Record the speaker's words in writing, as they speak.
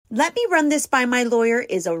Let me run this by my lawyer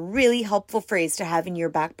is a really helpful phrase to have in your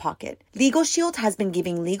back pocket. Legal Shield has been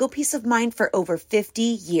giving legal peace of mind for over 50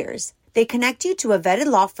 years. They connect you to a vetted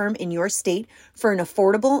law firm in your state for an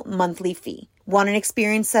affordable monthly fee. Want an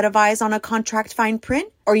experienced set of eyes on a contract fine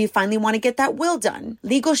print? Or you finally want to get that will done?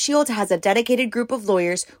 Legal Shield has a dedicated group of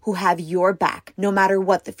lawyers who have your back, no matter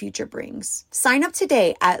what the future brings. Sign up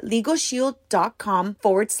today at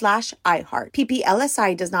LegalShield.com/iHeart.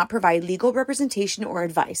 PPLSI does not provide legal representation or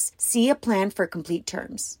advice. See a plan for complete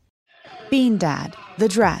terms. Bean Dad, The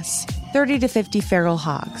Dress, 30 to 50 Feral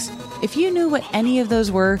Hogs. If you knew what any of those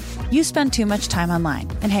were, you spend too much time online.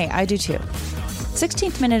 And hey, I do too.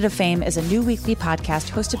 16th Minute of Fame is a new weekly podcast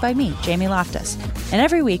hosted by me, Jamie Loftus. And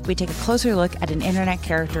every week we take a closer look at an internet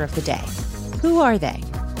character of the day. Who are they?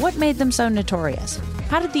 What made them so notorious?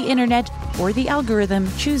 How did the internet or the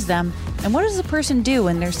algorithm choose them? And what does a person do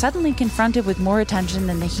when they're suddenly confronted with more attention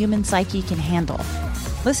than the human psyche can handle?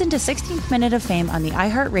 Listen to 16th Minute of Fame on the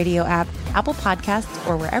iHeartRadio app, Apple Podcasts,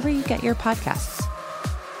 or wherever you get your podcasts.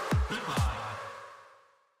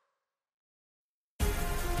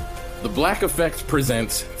 The Black Effect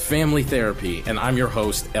presents Family Therapy, and I'm your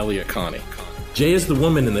host, Elliot Connie. Jay is the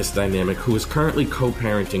woman in this dynamic who is currently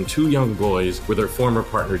co-parenting 2 young boys with her former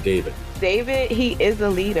partner, David. David, he is a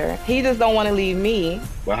leader. He just don't want to leave me.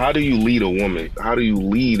 But how do you lead a woman? How do you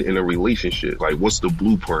lead in a relationship? Like, what's the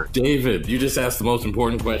blueprint? David, you just asked the most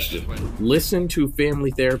important question. Listen to Family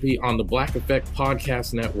Therapy on the Black Effect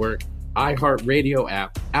Podcast Network, iHeartRadio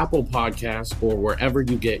app, Apple Podcasts, or wherever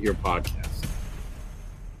you get your podcasts.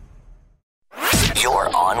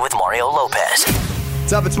 You're on with Mario Lopez.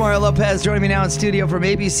 What's up? It's Mario Lopez joining me now in studio from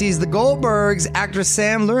ABC's The Goldbergs, actor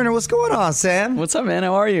Sam Lerner. What's going on, Sam? What's up, man?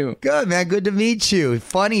 How are you? Good, man. Good to meet you.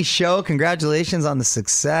 Funny show. Congratulations on the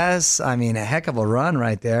success. I mean, a heck of a run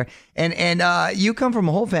right there. And you come from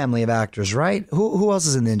a whole family of actors, right? Who else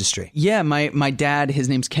is in the industry? Yeah, my dad, his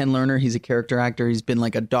name's Ken Lerner. He's a character actor. He's been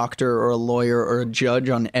like a doctor or a lawyer or a judge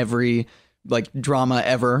on every drama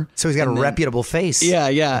ever. So he's got a reputable face.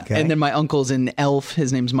 Yeah. Okay. And then my uncle's in Elf.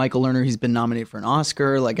 His name's Michael Lerner. He's been nominated for an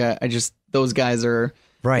Oscar. I just, those guys are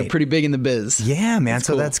right. Pretty big in the biz. Yeah, man.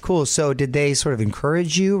 That's cool. So did they sort of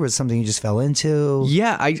encourage you, or was it something you just fell into?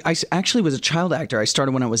 Yeah, I actually was a child actor. I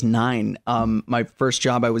started when I was 9. My first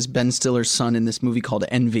job, I was Ben Stiller's son in this movie called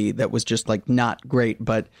Envy that was just not great,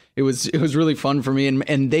 but it was really fun for me.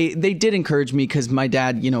 And they did encourage me because my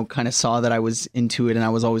dad, kind of saw that I was into it, and I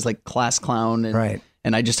was always class clown. And, right.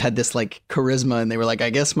 And I just had this charisma, and they were like,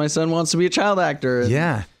 I guess my son wants to be a child actor. And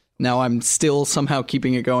yeah. Now I'm still somehow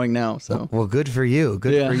keeping it going now. So well, good for you.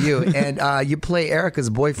 Good for you. And you play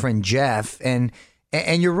Erica's boyfriend Jeff, and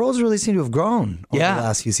your roles really seem to have grown over the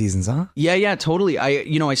last few seasons, huh? Yeah, totally.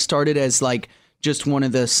 I started as just one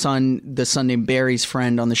of the son named Barry's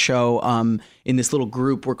friend on the show. In this little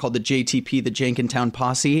group, we're called the JTP, the Jenkintown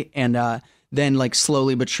Posse, and then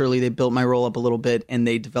slowly but surely they built my role up a little bit, and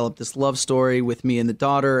they developed this love story with me and the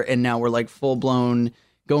daughter, and now we're full blown.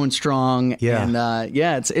 Going strong. Yeah. And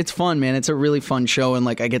it's fun, man. It's a really fun show. And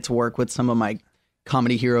I get to work with some of my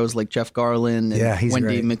comedy heroes like Jeff Garland and he's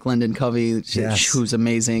Wendy great. McLendon Covey, who's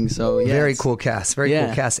amazing. So yeah. Very cool cast. Very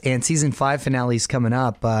cool cast. And season 5 finale is coming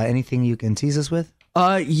up. Anything you can tease us with?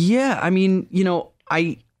 Yeah. I mean,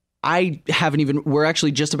 I haven't even, we're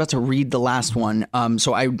actually just about to read the last one.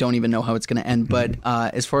 So I don't even know how it's going to end. But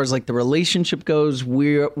as far as the relationship goes,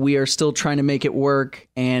 we are still trying to make it work,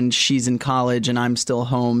 and she's in college and I'm still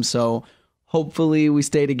home. So hopefully we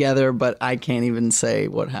stay together, but I can't even say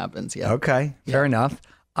what happens yet. Okay. Fair enough.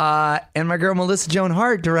 And my girl, Melissa Joan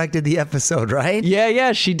Hart, directed the episode, right?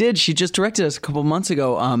 Yeah, she did. She just directed us a couple months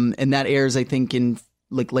ago. And that airs, I think, in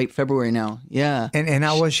late February now. Yeah. And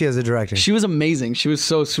how was she as a director? She was amazing. She was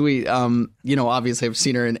so sweet. Obviously I've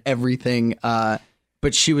seen her in everything.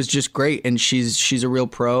 But she was just great, and she's a real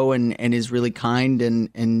pro and is really kind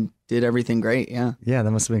and did everything great. Yeah. Yeah,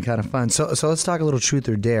 that must have been kind of fun. So let's talk a little Truth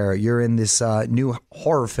or Dare. You're in this new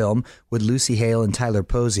horror film with Lucy Hale and Tyler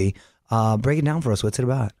Posey. Break it down for us. What's it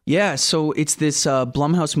about? Yeah, so it's this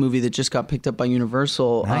Blumhouse movie that just got picked up by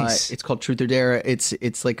Universal. Nice. It's called Truth or Dare. It's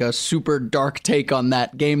a super dark take on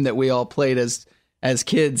that game that we all played as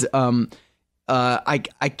kids. I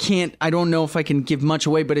don't know if I can give much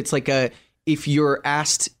away, but it's if you're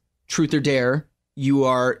asked Truth or Dare, you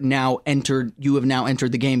have now entered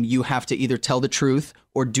the game. You have to either tell the truth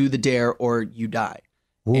or do the dare, or you die.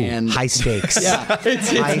 Ooh, and high stakes. Yeah,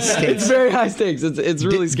 it's very high stakes. It's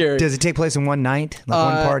really scary. Does it take place in one night,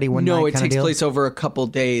 one party, one night? No, it takes place over a couple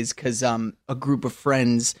days because a group of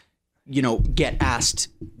friends, get asked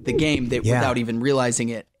the game without even realizing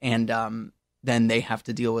it, and then they have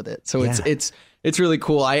to deal with it. So it's It's really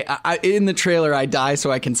cool. I in the trailer I die,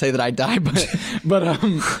 so I can say that I die, but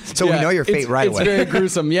So we know your fate right away. It's very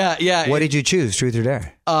gruesome. Yeah. What did you choose, truth or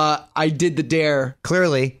dare? I did the dare.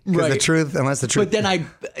 Clearly, because Right. the truth, unless the truth. But then I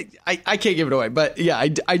can't give it away. But yeah,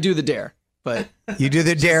 I do the dare. But you do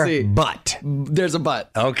the dare, see. but there's a but.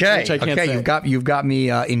 okay, Which I can't say. you've got me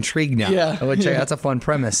intrigued now. Yeah. That's a fun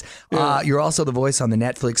premise. You're also the voice on the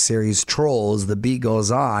Netflix series Trolls. The Beat Goes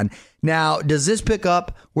On. Now, does this pick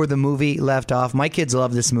up where the movie left off? My kids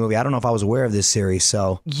love this movie. I don't know if I was aware of this series,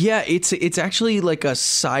 so Yeah, it's actually like a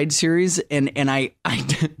side series, and I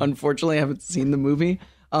unfortunately haven't seen the movie.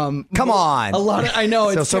 come on. A lot of I know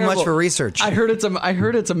it's so much terrible. for research. I heard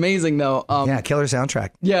it's amazing though. Yeah, killer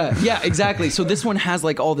soundtrack. Yeah, exactly. So this one has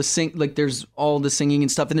like all the there's all the singing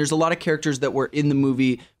and stuff, and there's a lot of characters that were in the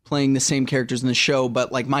movie playing the same characters in the show,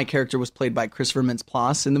 but like my character was played by Christopher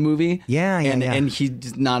Mintz-Plasse in the movie. Yeah. And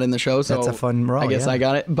he's not in the show, so That's a fun role, I guess yeah. I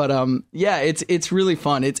got it. But yeah, it's really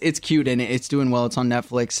fun. It's cute and it's doing well. It's on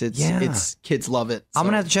Netflix. It's kids love it. I'm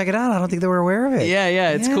gonna have to check it out. I don't think they were aware of it. Yeah,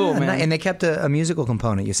 it's cool, man. And they kept a musical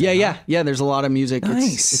component. You said, Yeah. There's a lot of music.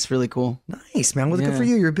 Nice. It's really cool. Nice, man. Well, good for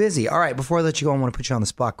you. You're busy. All right. Before I let you go, I want to put you on the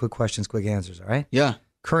spot. Quick questions, quick answers. All right. Yeah.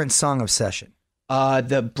 Current song obsession.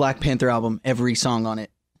 The Black Panther album, every song on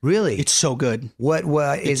it. Really? It's so good. What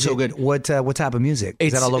is so it? good. What type of music?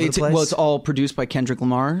 Is that all over the place? Well, it's all produced by Kendrick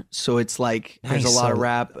Lamar, so it's like there's Nice. a lot So of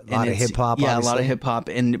rap, a lot of hip hop. Yeah, a lot obviously. of hip hop,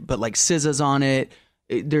 but like SZA's on it.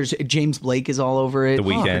 There's James Blake is all over it. The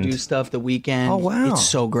Weeknd. Produced stuff. The Weeknd. Oh wow, it's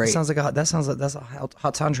so great. That's a hot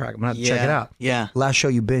soundtrack. I'm gonna have to check it out. Yeah. Last show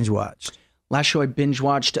you binge watched. Last show I binge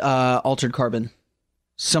watched Altered Carbon.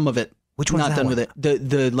 Some of it. Which one's Not that done one? with it.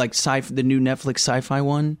 The like the new Netflix sci-fi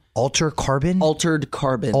one. Altered Carbon. Altered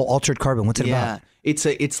Carbon. Oh, Altered Carbon. What's it Yeah, about? it's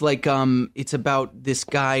about this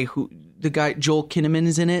guy Joel Kinnaman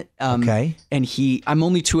is in it. Okay. And I'm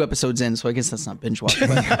only 2 episodes in, so I guess that's not binge watching.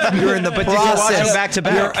 But You're in the But did you watch process. them back to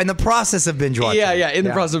back? You're in the process of binge watching. yeah, in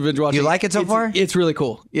the process of binge watching. You like it so far? It's really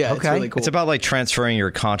cool. Yeah, it's Okay. really cool. It's about like transferring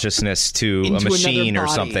your consciousness to Into a machine another or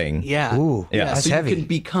body. something. Yeah. Ooh, Yeah. that's so heavy. you can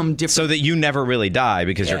become different. So that you never really die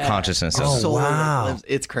because your consciousness Oh, doesn't. soul that wow. lives.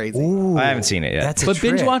 It's crazy. Ooh, I haven't seen it yet. That's a But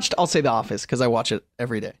binge trick. watched, I'll say The Office because I watch it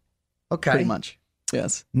every day. Okay. Pretty much.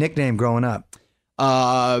 Yes. Nickname growing up.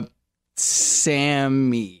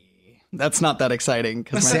 Sammy. That's not that exciting.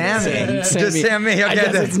 Sammy. Just Sammy. I Okay,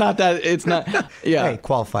 guess then. it's not that. It's not. Yeah. Hey,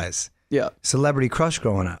 qualifies. Yeah. Celebrity crush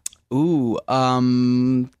growing up. Ooh.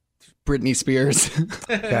 Britney Spears.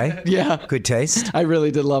 Okay. Yeah. Good taste. I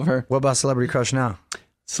really did love her. What about celebrity crush now?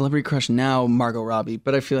 Celebrity crush now, Margot Robbie.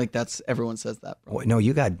 But I feel like everyone says that. Wait, no,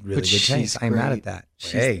 you got really But good she's taste. I'm mad great. at that.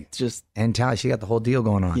 She's Hey, just, and talent. She got the whole deal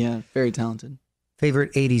going on. yeah, very talented.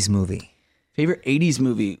 Favorite 80s movie? Favorite 80s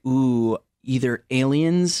movie? Ooh, either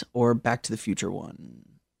Aliens or Back to the Future one.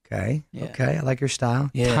 Okay. Yeah. Okay. I like your style.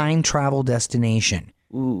 Yeah. Time travel destination.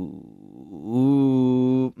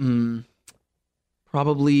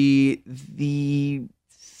 Probably the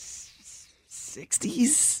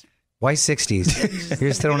 60s. Why 60s? You're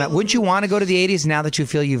just throwing out. Wouldn't you want to go to the 80s now that you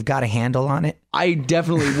feel you've got a handle on it? I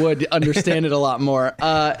definitely would understand it a lot more.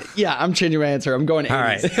 Yeah, I'm changing my answer. I'm going 80s. All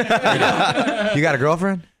right. You got a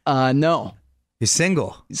girlfriend? No, You're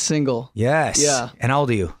single. single, Yes. Yeah. And how old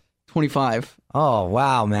are you? 25. Oh,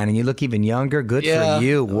 wow, man. And you look even younger. Good Yeah. for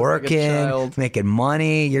you. I look like a Working, child. making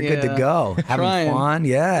money. You're good to Yeah. go. Having Trying. fun.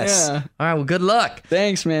 Yes. Yeah. All right. Well, good luck.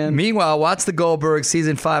 Thanks, man. Meanwhile, watch the Goldberg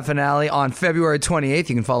season 5 finale on February 28th.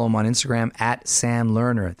 You can follow him on Instagram at Sam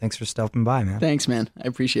Lerner. Thanks for stopping by, man. Thanks, man. I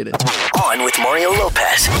appreciate it. On with Mario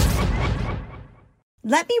Lopez.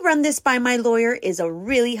 Let me run this by my lawyer is a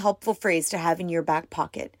really helpful phrase to have in your back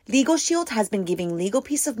pocket. Legal Shield has been giving legal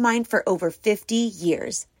peace of mind for over 50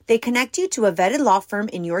 years. They connect you to a vetted law firm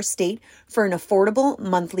in your state for an affordable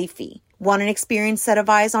monthly fee. Want an experienced set of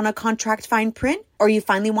eyes on a contract fine print? Or you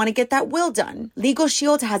finally want to get that will done? Legal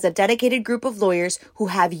Shield has a dedicated group of lawyers who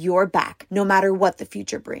have your back, no matter what the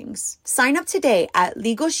future brings. Sign up today at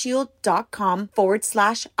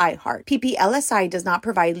LegalShield.com/iHeart. PPLSI does not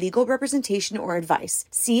provide legal representation or advice.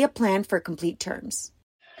 See a plan for complete terms.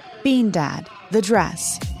 Bean Dad, The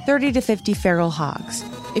Dress, 30 to 50 Feral Hogs.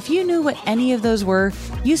 If you knew what any of those were,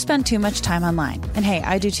 you spend too much time online. And hey,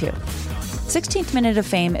 I do too. 16th Minute of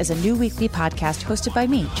Fame is a new weekly podcast hosted by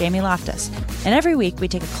me, Jamie Loftus. And every week we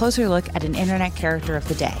take a closer look at an internet character of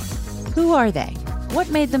the day. Who are they? What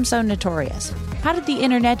made them so notorious? How did the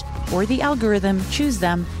internet or the algorithm choose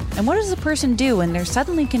them? And what does a person do when they're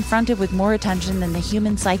suddenly confronted with more attention than the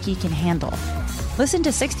human psyche can handle? Listen to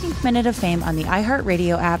 16th Minute of Fame on the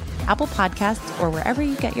iHeartRadio app, Apple Podcasts, or wherever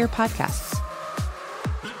you get your podcasts.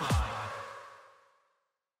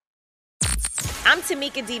 I'm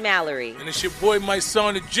Tamika D. Mallory. And it's your boy, my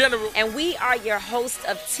son, the General. And we are your hosts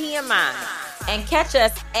of TMI. And catch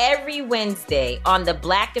us every Wednesday on the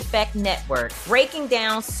Black Effect Network, breaking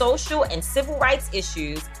down social and civil rights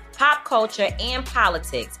issues, pop culture, and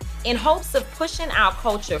politics in hopes of pushing our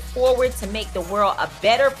culture forward to make the world a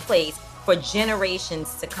better place for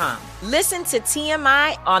generations to come. Listen to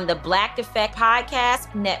TMI on the Black Effect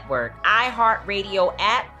Podcast Network, iHeartRadio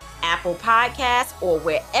app, Apple Podcasts, or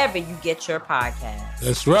wherever you get your podcasts.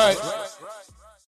 That's right.